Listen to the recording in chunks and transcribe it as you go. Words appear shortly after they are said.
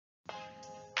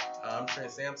I'm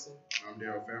Trent Sampson. I'm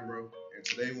Darrell Fambro, and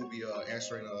today we'll be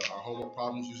answering our homework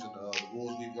problems using the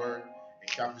rules we've learned in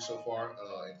calculus so far,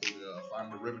 including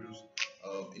finding derivatives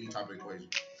of any type of equation.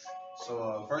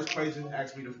 So first equation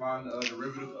asks me to find the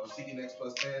derivative of secant x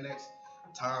plus tan x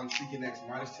times secant x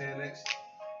minus tan x.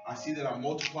 I see that I'm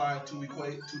multiplying two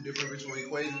differential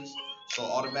equations, so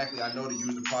automatically I know to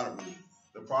use the product rule.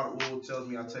 The product rule tells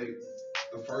me I take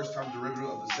the first times derivative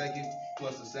of the second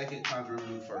plus the second times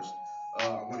derivative of the first.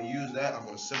 I'm going to use that. I'm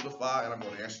going to simplify, and I'm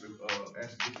going to answer the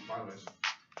final answer.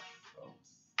 So,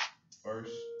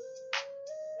 first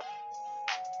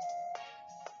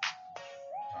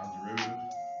times derivative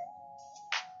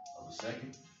of the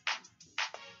second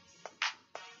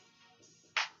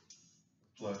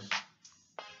plus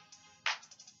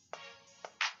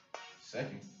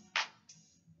second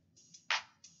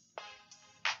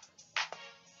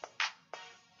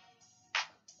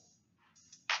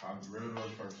times derivative of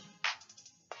the first.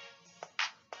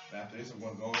 After this, I'm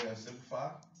going to go ahead and simplify.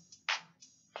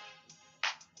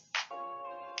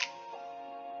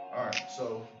 Alright,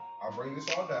 so I'll bring this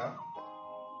all down.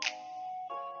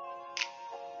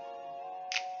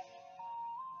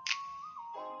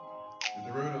 The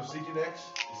derivative of secant x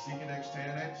is secant x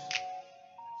tan x.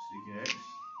 Secant x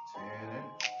tan x.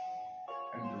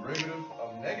 And the derivative of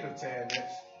negative tan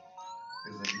x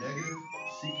is a negative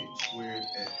secant squared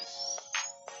x.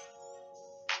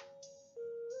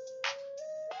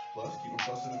 Plus, keep a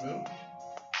plus in the middle.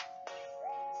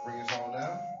 Bring this all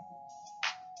down.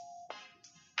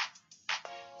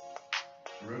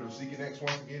 Derivative of secant x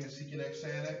once again is secant x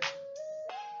tan x.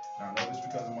 Now I know this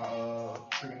because of my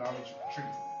trigonometric,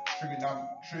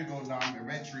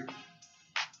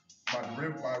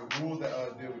 my rules that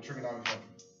deal with trigonometric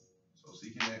functions. So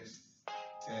secant x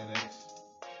tan x,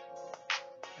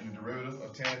 and the derivative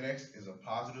of tan x is a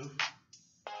positive.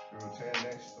 Derivative of tan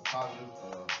x is a positive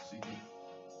of secant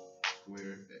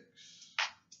squared x.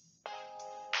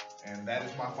 And that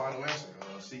is my final answer.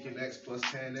 Secant x plus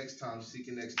tan x times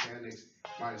secant x tan x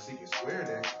minus secant squared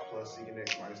x plus secant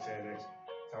x minus tan x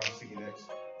times secant x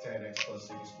tan x plus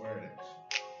secant squared x.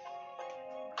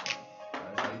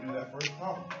 That's how you do that first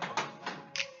problem.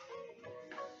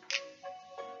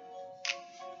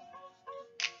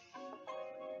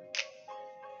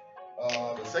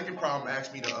 The second problem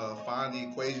asks me to find the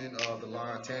equation of the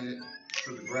line tangent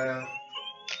to the graph.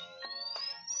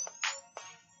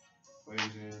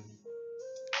 Equation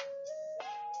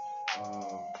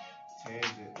of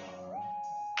tangent line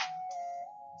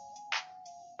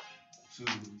to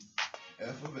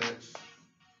f of x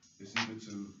is equal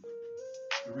to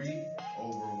 3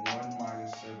 over 1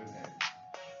 minus 7x.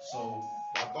 So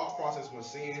my thought process when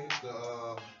seeing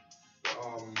the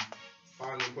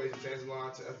finding the equation of tangent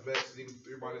line to f of x is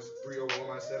equal to 3 over 1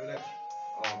 minus 7x,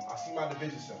 I see my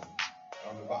division symbol.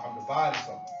 I'm dividing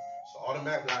something. So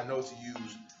automatically I know to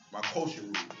use my quotient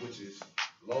rule, which is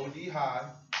low d high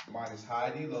minus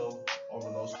high d low over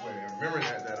low squared. And remember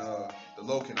that the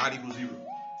low cannot equal 0.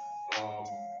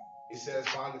 It says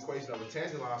find the equation of a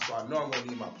tangent line, so I know I'm going to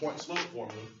need my point and slope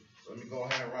formula. So let me go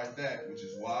ahead and write that, which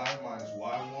is y minus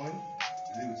y1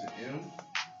 is equal to m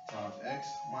times x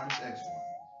minus x1.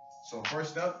 So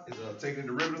first step is taking the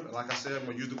derivative, and like I said, I'm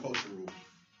going to use the quotient rule.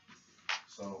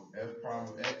 So f prime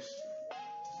of x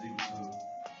is equal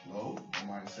to low 1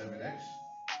 minus 7x.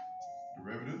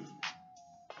 Derivative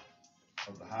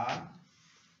of the high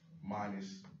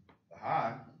minus the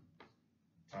high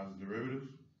times the derivative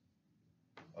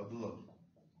of the low,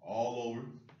 all over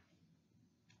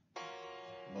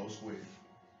low squared.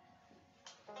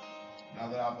 Now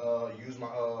that I've used my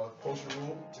quotient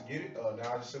rule to get it,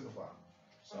 now I just simplify.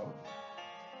 So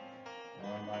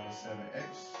 1 minus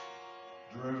 7x,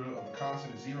 derivative of the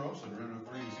constant is 0, so derivative of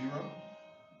 3 is 0,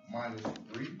 minus 3,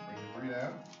 bring the 3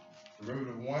 down.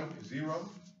 Derivative of 1 is 0,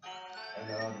 and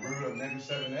the derivative of negative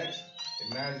 7x,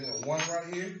 imagine a 1 right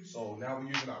here, so now we're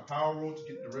using our power rule to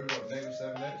get the derivative of negative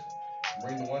 7x.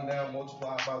 Bring the 1 down,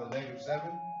 multiply it by the negative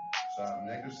 7, so I have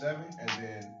negative 7, and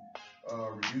then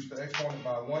reduce the exponent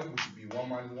by 1, which would be 1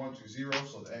 minus 1 to 0,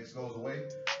 so the x goes away,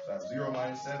 so I have 0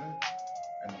 minus 7,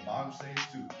 and the bottom stays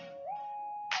 2.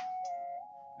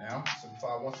 Now,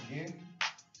 simplify once again,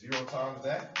 0 times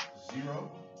that,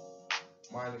 0.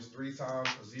 Minus 3 times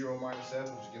a 0 minus 7,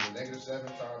 which gives a negative 7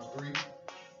 times 3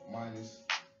 minus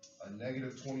a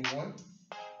negative 21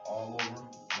 all over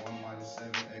 1 minus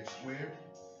 7x squared.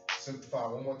 Simplify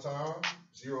one more time.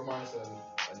 0 minus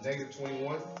a negative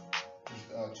 21.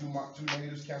 Two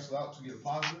negatives cancel out to get a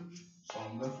positive. So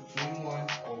I'm left with 21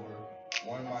 over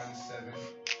 1 minus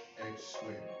 7x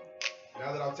squared.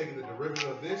 Now that I've taken the derivative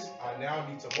of this, I now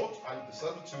need to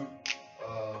substitute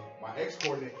my x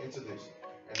coordinate into this.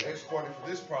 And the x coordinate for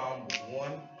this problem was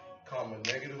 1, comma,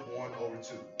 negative 1 over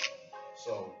 2.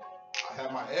 So I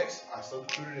have my x, I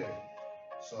substituted it in.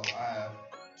 So I have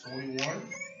 21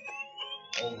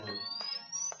 over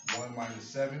 1 minus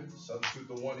 7, substitute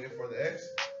the 1 in for the x,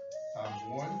 times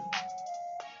 1,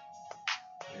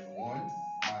 and 1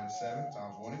 minus 7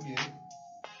 times 1 again.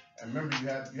 And remember, you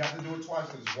have to do it twice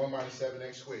because it's 1 minus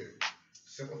 7x squared.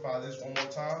 Simplify this one more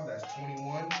time. That's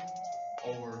 21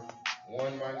 over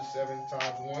 1 minus 7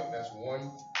 times 1. That's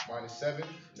 1 minus 7.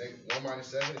 1 minus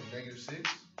 7 is negative 6.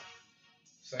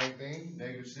 Same thing,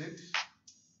 negative 6.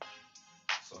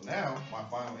 So now my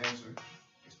final answer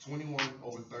is 21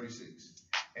 over 36.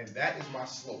 And that is my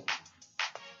slope.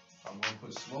 I'm going to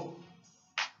put slope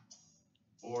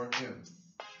or m.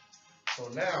 So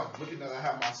now, looking that I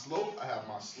have my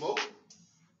slope,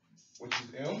 which is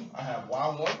m. I have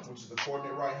y1, which is the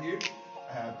coordinate right here.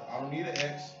 I don't need an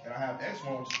x, and I have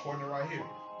x1, which is the coordinate right here.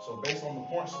 So based on the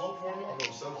point slope formula, I'm going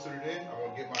to substitute it in. I'm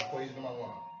going to get my equation in my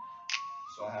line.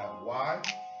 So I have y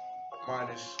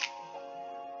minus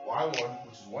y1,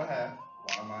 which is 1/2,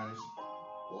 y minus,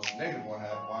 well, it's negative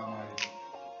 1/2, y minus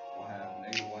 1/2,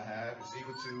 negative 1/2 is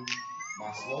equal to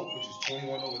my slope, which is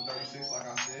 21 over 36, like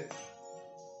I said,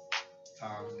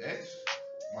 times x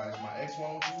minus my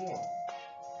x1, which is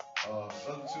 1.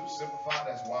 Substitute, simplify,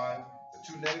 that's y, the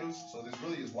two negatives, so this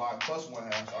really is y plus 1/2,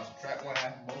 so I subtract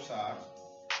 1/2 from both sides.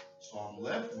 So I'm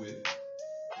left with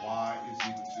y is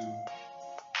equal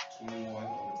to 21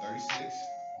 over 36,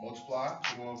 multiply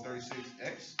 21 over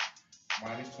 36x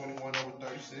minus 21 over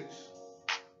 36.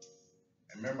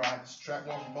 And remember, I subtract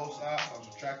 1 from both sides, so I'm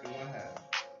subtracting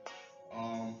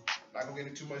 1/2. Not gonna get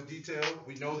into too much detail.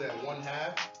 We know that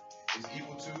 1/2 is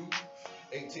equal to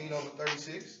 18 over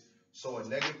 36. So a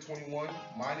negative 21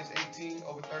 minus 18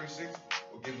 over 36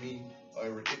 will give me,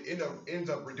 it ends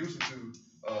up reducing to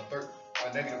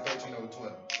negative 13 over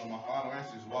 12. So my final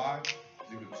answer is y is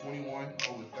equal to 21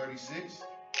 over 36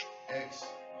 x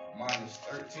minus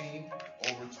 13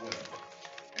 over 12.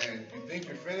 And you think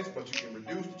you're finished, but you can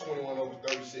reduce to 21 over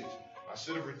 36. I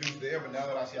should have reduced there, but now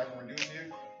that I see I can reduce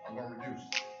here, I'm going to reduce.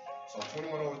 So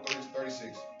 21 over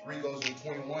 36. 3 goes into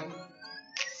 21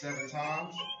 7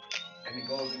 times, and it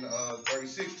goes into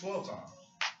 36 12 times.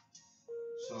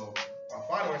 So my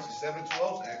final answer is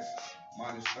 7/12x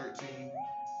minus 13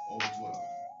 over 12.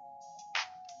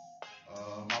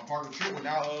 My partner Trent will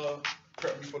now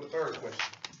prep me for the third question.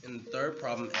 In the third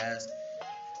problem,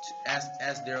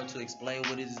 ask Darrell to explain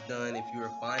what is done if you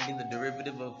are finding the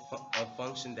derivative of a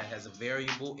function that has a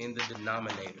variable in the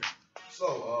denominator.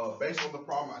 So, based on the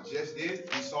problem I just did,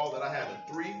 we saw that I had a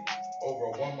 3 over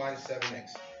a 1 minus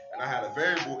 7x. And I had a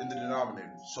variable in the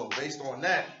denominator. So, based on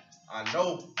that, I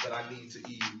know that I need to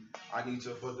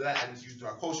use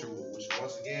my quotient rule, which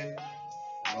once again,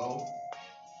 low,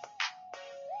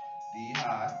 d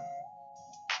high,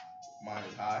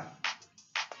 minus high,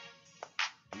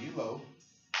 d low,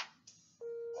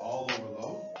 all over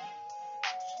low,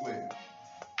 squared.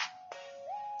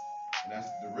 And that's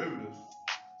the derivative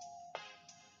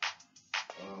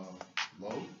of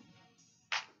low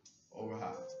over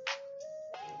high.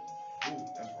 Ooh,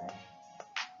 that's wrong.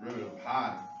 Derivative of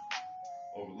high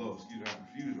over low. Excuse me, I'm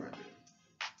confused right there.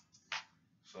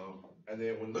 So, and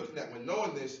then when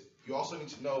knowing this, you also need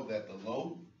to know that the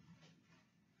low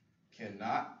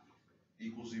cannot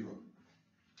equal 0.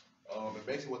 And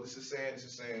basically what this is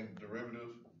saying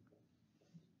derivative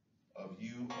of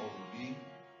u over v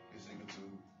is equal to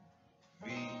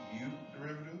vu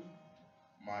derivative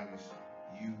minus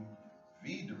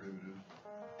uv derivative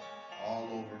all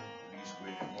over v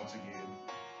squared. Once again,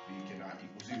 v cannot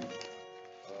equal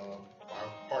 0. My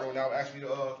partner will now ask me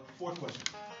the fourth question.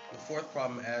 The fourth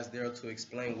problem asks Darrell to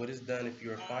explain what is done if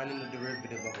you are finding the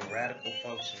derivative of a radical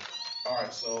function.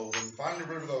 Alright, so when you find the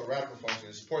derivative of a radical function,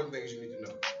 it's important things you need to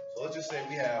know. So let's just say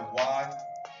we have y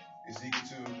is equal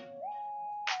to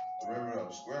the derivative of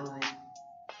the square root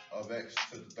of x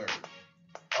to the third.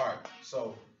 Alright,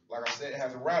 so like I said, it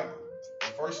has a radical.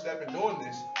 The first step in doing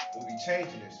this will be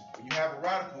changing this. When you have a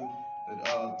radical,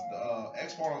 the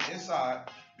exponent on the inside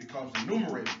becomes the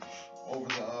numerator over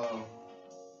the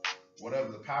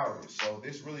whatever the power is. So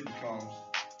this really becomes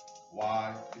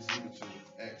y is equal to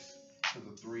x to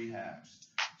the 3/2.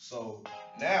 So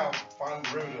now finding the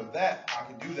derivative of that, I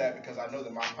can do that because I know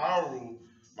that my power rule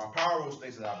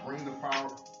states that I bring the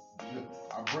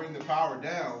power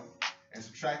down and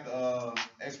subtract the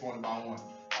exponent by 1.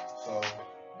 So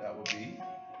that would be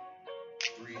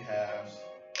 3/2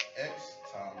 x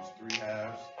times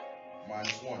 3/2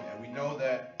 minus 1. And we know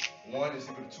that 1 is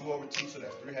equal to 2 over 2, so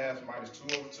that's 3/2 minus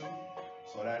 2 over 2.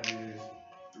 So that is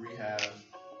 3/2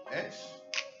 x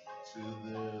to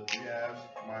the 3/2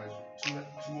 minus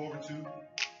 2 over 2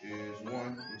 is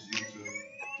 1, which is equal to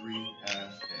 3/2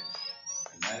 x.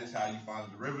 And that is how you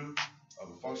find the derivative of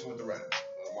a function with the radical.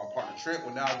 My partner Trent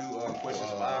will now do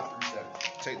questions 5 through 7.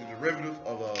 Take the derivative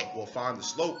of we'll find the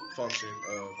slope function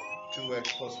of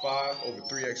 2x plus 5 over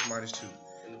 3x minus 2.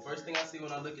 And the first thing I see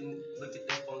when I look at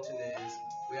this function is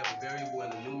we have a variable in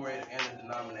the numerator and the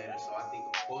denominator, so I think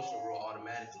of quotient rule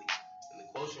automatically. In the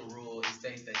quotient rule, it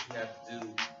states that you have to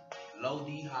do low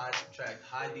d high subtract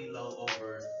high d low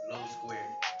over low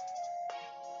squared.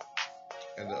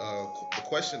 And the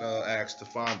question asks to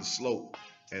find the slope.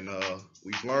 And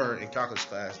we've learned in calculus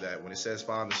class that when it says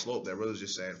find the slope, that really is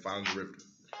just saying find the derivative.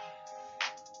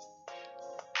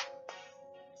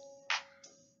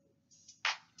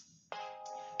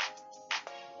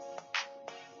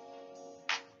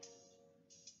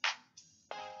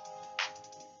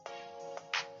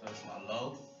 So it's my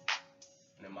low,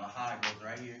 and then my high goes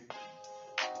right here.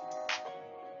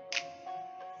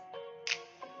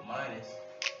 Minus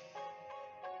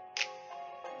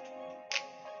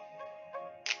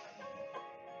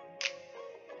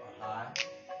my high,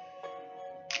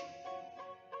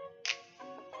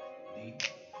 D,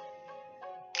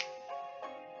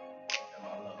 and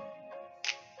my low.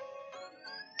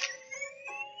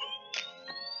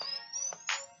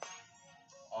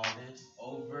 All this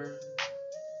over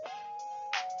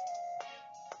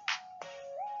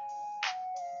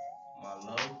my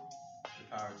low to the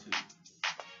power 2.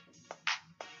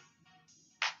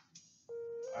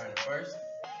 Alright, first,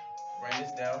 bring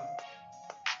this down.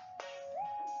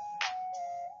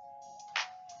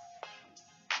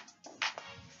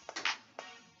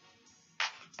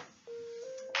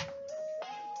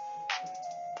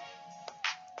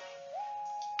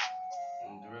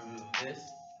 And the derivative of this is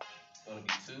going to be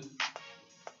 2.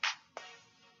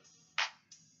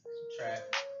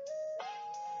 Subtract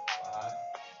 5.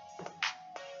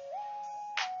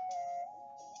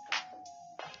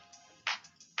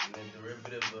 And then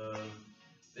derivative of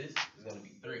this is going to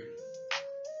be 3.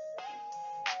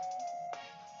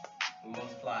 We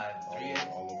multiply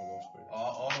 3x all over low square.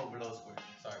 All over low square.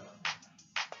 Sorry about that.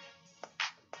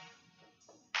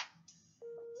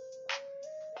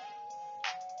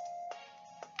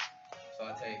 So I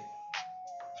take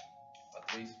my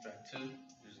 3 subtract 2,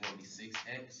 which is going to be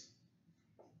 6x.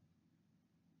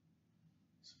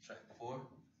 Subtract 4.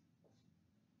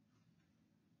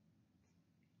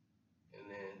 And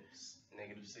then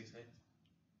negative 6x.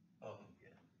 Oh,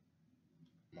 yeah.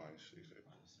 Minus 6x.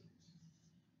 Minus 6.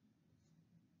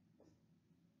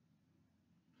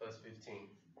 Plus 15.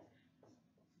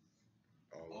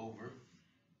 All Over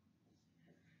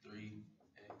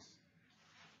 3x.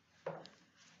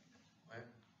 Right?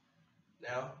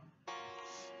 Now,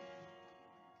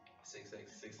 6x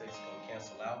is going to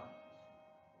cancel out.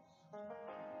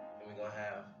 And we're going to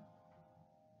have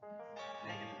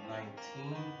negative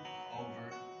 19 over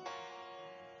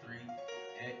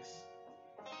 3x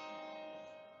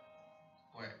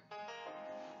squared.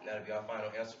 Now to be our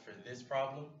final answer for this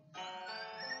problem.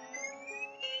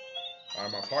 All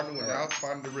right, my partner will now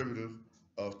find the derivative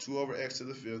of 2 over x to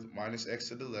the 5th minus x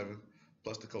to the 11th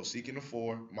plus the cosecant of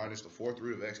 4 minus the 4th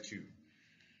root of x cubed.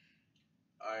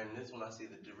 Alright, in this one I see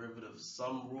the derivative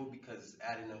sum rule because it's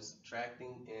adding and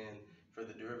subtracting, and for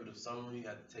the derivative sum rule you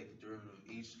have to take the derivative of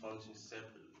each function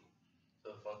separately.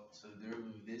 So the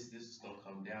derivative of this is going to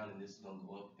come down and this is going to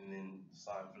go up, and then the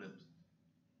sign flips.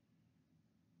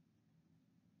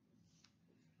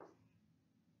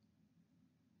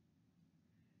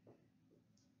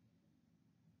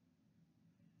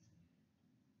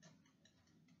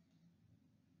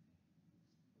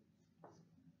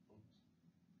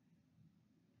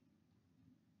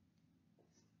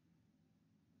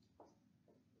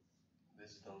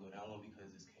 This is going to go down 1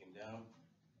 because this came down.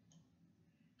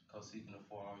 Cosecant of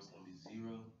 4r is going to be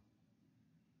 0.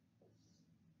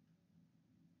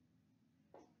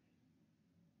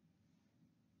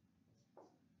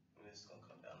 And this is going to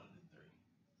come down under 3.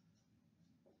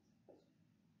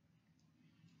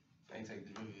 Now you take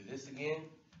the derivative of this again.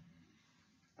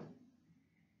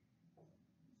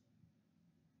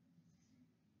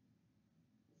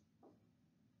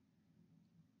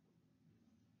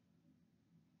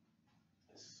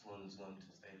 This one is going to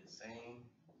stay the same.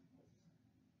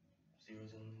 0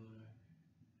 is going to go there.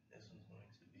 This one's going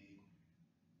to be,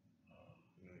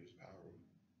 Use power rule.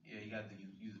 yeah, you got to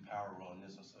use the power rule on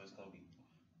this one, so it's going to be,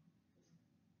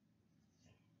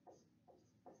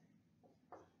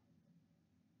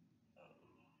 I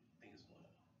think it's 1.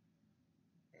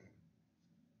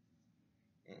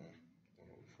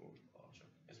 Over 4. Oh, I'm sure.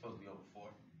 It's supposed to be over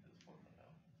 4. It's 4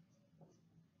 down.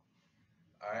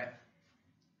 All right.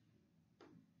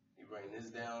 writing this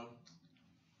down.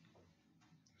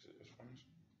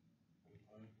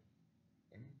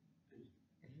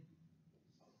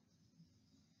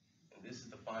 And this is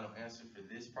the final answer for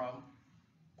this problem.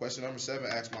 Question number 7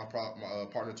 asks my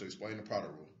partner to explain the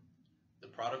product rule. The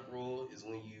product rule is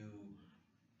when you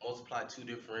multiply two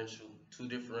differential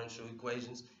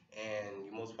equations, and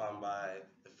you multiply them by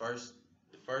the first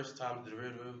times the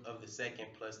derivative of the second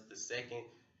plus the second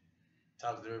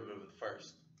times the derivative of the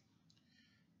first.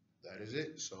 That is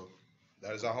it. So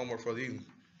that is our homework for the evening.